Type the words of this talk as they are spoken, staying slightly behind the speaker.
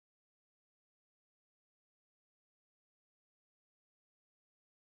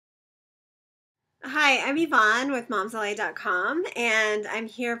Hi, I'm Yvonne with momsla.com, and I'm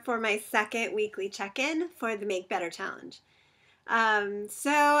here for my second weekly check-in for the Make Better Challenge.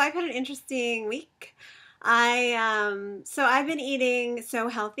 So I've had an interesting week. I've been eating so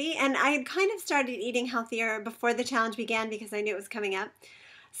healthy, and I had kind of started eating healthier before the challenge began because I knew it was coming up.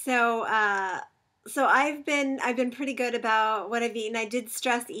 So uh, so I've been pretty good about what I've eaten. I did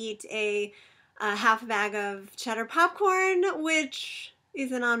stress eat a half bag of cheddar popcorn, which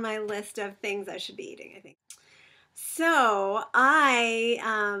isn't on my list of things I should be eating, I think. So I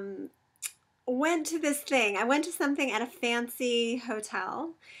went to this thing. I went to something at a fancy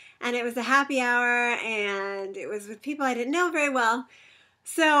hotel, and it was a happy hour, and it was with people I didn't know very well.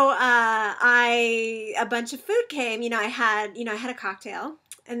 A bunch of food came. I had a cocktail,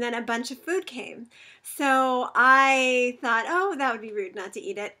 and then a bunch of food came. So I thought, oh, that would be rude not to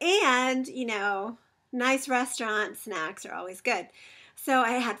eat it. And nice restaurant snacks are always good. So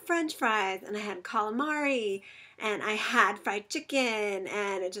I had French fries, and I had calamari, and I had fried chicken,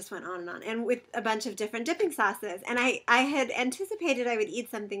 and it just went on, and with a bunch of different dipping sauces. And I had anticipated I would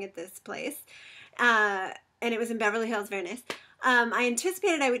eat something at this place, uh, and it was in Beverly Hills, very nice. I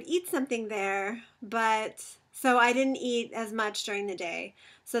anticipated I would eat something there, but so I didn't eat as much during the day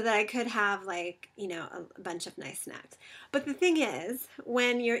so that I could have, like, a bunch of nice snacks. But the thing is,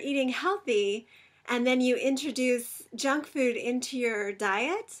 when you're eating healthy and then you introduce junk food into your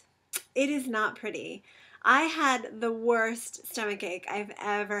diet, it is not pretty. I had the worst stomach ache I've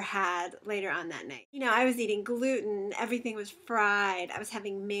ever had later on that night. I was eating gluten, everything was fried, I was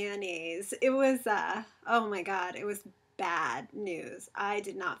having mayonnaise. Oh my God, it was bad news. I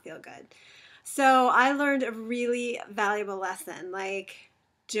did not feel good. So I learned a really valuable lesson. Like,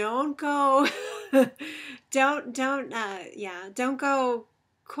 don't go, don't go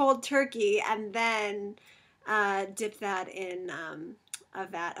cold turkey and then dip that in a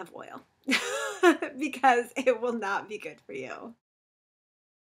vat of oil because it will not be good for you.